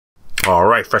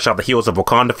Alright, fresh out the heels of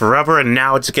Wakanda Forever, and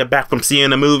now I just get back from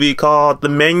seeing a movie called The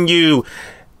Menu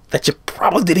that you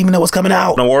probably didn't even know was coming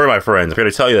out. Don't worry, my friends. I'm here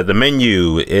to tell you that The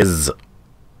Menu is...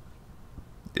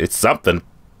 it's something.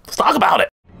 Let's talk about it.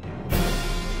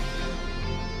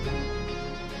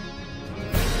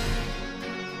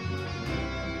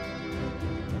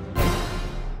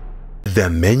 The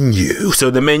Menu.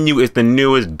 So The Menu is the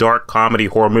newest dark comedy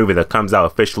horror movie that comes out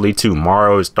officially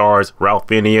tomorrow. It stars Ralph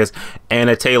Fiennes,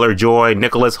 Anya Taylor-Joy,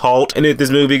 Nicholas Hoult. And is this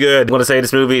movie good? I'm gonna say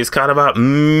this movie is kind of a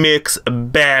mixed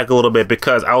bag a little bit,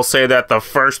 because I'll say that the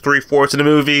first 3/4 of the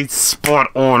movie, spot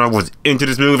on. I was into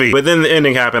this movie, but then the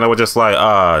ending happened. I was just like,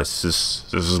 this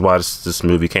is why this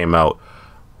movie came out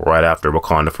right after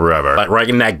Wakanda Forever, like right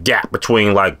in that gap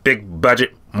between like big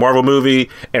budget Marvel movie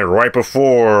and right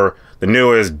before the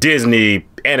newest Disney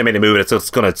animated movie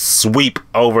that's gonna sweep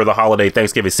over the holiday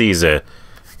Thanksgiving season.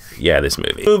 Yeah, this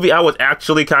movie I was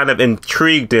actually kind of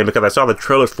intrigued in, because I saw the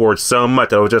trailers for it so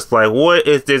much that I was just like, what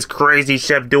is this crazy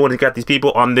chef doing? He got these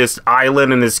people on this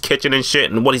island in this kitchen and shit,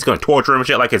 and what, he's gonna torture them and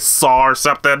shit like it's Saw or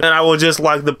something? And I was just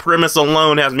like, the premise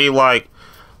alone has me like,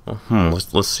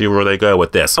 let's see where they go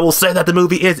with this. I will say that the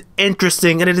movie is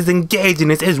interesting and it is engaging.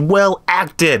 It is well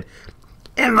acted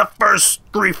in the first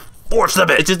 3/4 of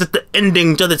it. It's just that the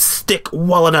ending doesn't stick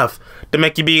well enough to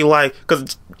make you be like,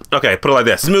 because, okay, put it like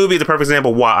this. This movie is a perfect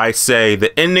example of why I say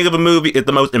the ending of a movie is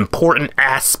the most important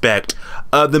aspect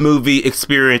of the movie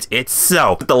experience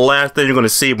itself. The last thing you're going to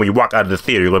see when you walk out of the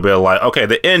theater, you're going to be like, okay,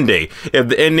 the ending. If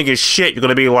the ending is shit, you're going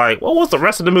to be like, well, was the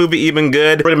rest of the movie even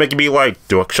good? It's going to make you be like,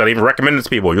 should I even recommend it to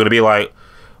people? You're going to be like,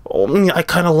 oh, I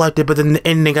kind of liked it, but then the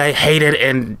ending I hated,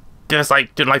 and just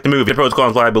like, didn't like the movie. The pros and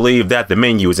cons, I believe that The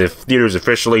Menu is in theaters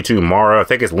officially tomorrow. I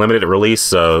think it's limited release,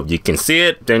 so you can see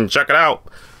it, then check it out.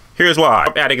 Here's why.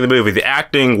 I'm adding the movie. The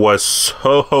acting was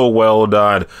so well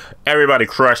done. Everybody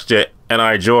crushed it, and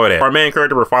I enjoyed it. Our main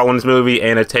character we're following this movie,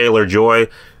 Anya Taylor-Joy.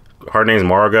 Her name's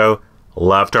Margot.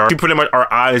 Loved her. She pretty much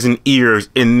our eyes and ears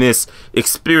in this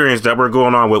experience that we're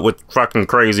going on with fucking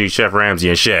crazy Chef Ramsay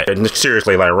and shit. And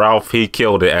seriously, like, Ralph, he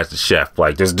killed it as the chef.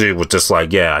 Like, this dude was just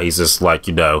like, yeah, he's just like,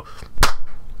 you know,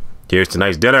 here's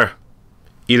tonight's dinner.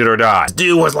 Eat it or die. This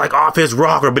dude was like off his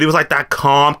rocker, but he was like that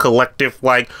calm, collective,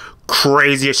 like,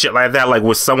 crazy and shit like that. Like,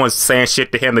 when someone's saying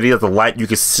shit to him that he doesn't like, you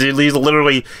can see,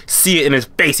 literally see it in his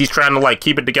face. He's trying to, like,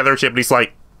 keep it together and shit, but he's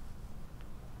like,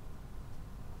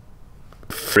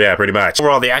 yeah, pretty much.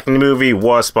 Overall, the acting in the movie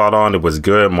was spot on. It was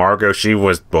good. Margot, she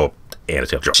was, well,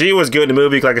 she was good in the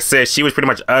movie. Like I said, she was pretty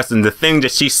much us, and the thing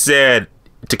that she said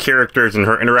to characters and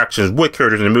her interactions with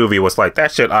characters in the movie was like,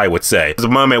 that shit I would say. There's a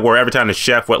moment where every time the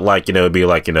chef would, like, you know, be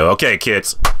like, you know, okay,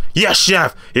 kids, yes,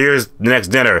 chef, here's the next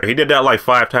dinner. He did that like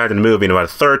 5 times in the movie, and about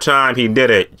the 3rd time he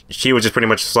did it, she was just pretty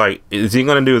much just like, is he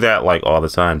gonna do that like all the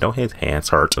time? Don't his hands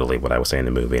hurt? Literally what I was saying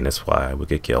in the movie, and that's why I would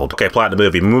get killed. Okay, plot of the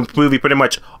movie. Movie pretty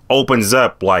much opens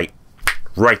up like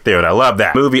right there, and I love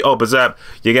that. Movie opens up,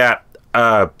 you got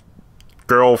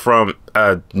girl from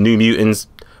New Mutants,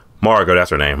 Margot, that's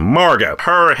her name. Margot.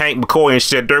 Her and Hank McCoy and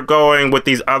shit, they're going with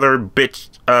these other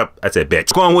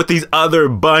going with these other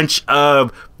bunch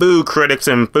of food critics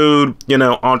and food, you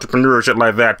know, entrepreneurs, shit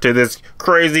like that, to this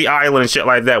crazy island and shit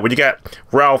like that, where you got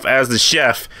Ralph as the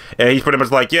chef, and he's pretty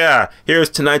much like, yeah, here's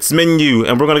tonight's menu,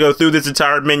 and we're gonna go through this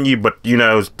entire menu, but, you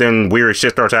know, then weird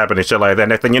shit starts happening, shit like that.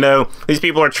 Next thing you know, these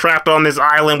people are trapped on this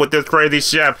island with this crazy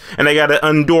chef, and they gotta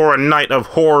endure a night of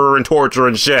horror and torture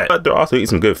and shit. But they're also eating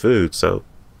some good food, so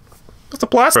what's the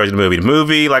plot of the movie? The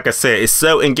movie, like I said, is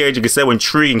so engaging, it's so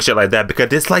intriguing, shit like that, because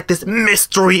there's like this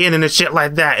mystery in it and shit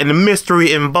like that, and the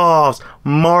mystery involves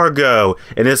Margot,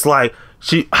 and it's like,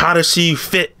 how does she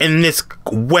fit in this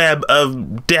web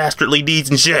of dastardly deeds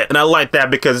and shit? And I like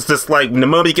that, because it's just like, the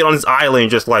moment you get on this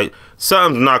island, just like,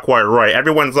 something's not quite right.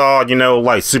 Everyone's all, you know,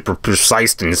 like super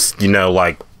precise and, you know,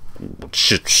 like,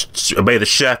 obey the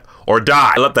chef or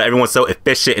die. I love that everyone's so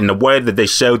efficient in the way that they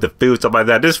showed the food, stuff like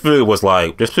that. This food was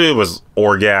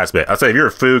orgasmic. I say, if you're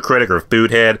a food critic or a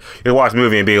food head, you watch the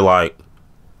movie and be like,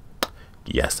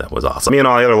 yes, that was awesome. Me and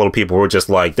all the other little people were just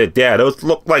like, yeah, those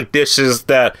look like dishes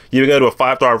that you would go to a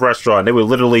 5-star restaurant and they would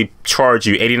literally charge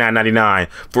you $89.99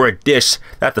 for a dish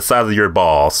that's the size of your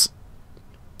balls.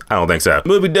 I don't think so. The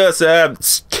movie does have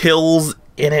kills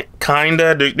in it,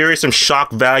 kinda. There is some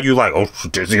shock value, like, oh,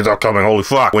 these are coming, holy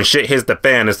fuck. When shit hits the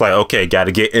fan, it's like, okay,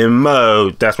 gotta get in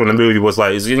mode. That's when the movie was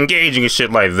like, it's engaging and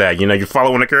shit like that. You know, you're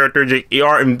following the character, you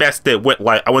are invested with,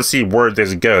 like, I want to see where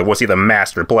this goes. I want to see the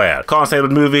master plan. Concept of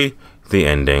the movie, the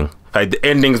ending. Like, the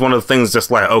ending is one of the things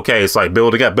just like, okay, it's like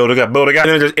building up, building up, building up,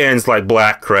 and it just ends like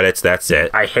black credits, that's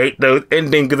it. I hate those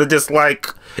endings because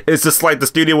it's just like the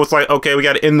studio was like, okay, we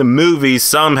gotta end the movie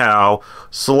somehow,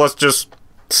 so let's just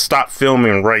stop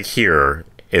filming right here,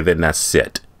 and then that's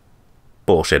it.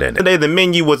 Bullshit ending. Today, The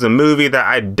Menu was a movie that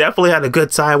I definitely had a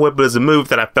good time with, but it's a movie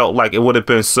that I felt like it would have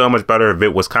been so much better if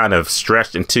it was kind of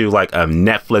stretched into like a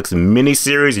Netflix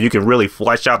miniseries. You can really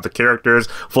flesh out the characters,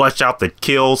 flesh out the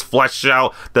kills, flesh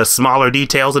out the smaller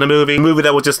details in the movie. A movie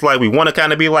that was just like, we want to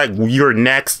kind of be like You're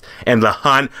Next and The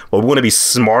Hunt, but we want to be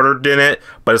smarter than it.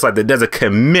 But it's like it doesn't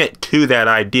commit to that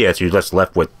idea, so you're just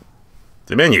left with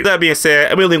The Menu. That being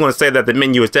said, I really want to say that The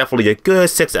Menu is definitely a good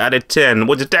 6 out of 10,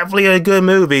 which is definitely a good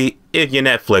movie if you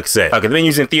Netflix it. Okay, The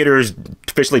Menu's in theaters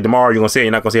officially tomorrow. You're going to see it.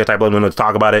 You're not going to see a type of to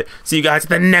talk about it. See you guys in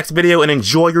the next video and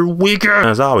enjoy your weekend.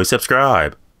 As always,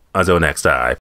 subscribe. Until next time.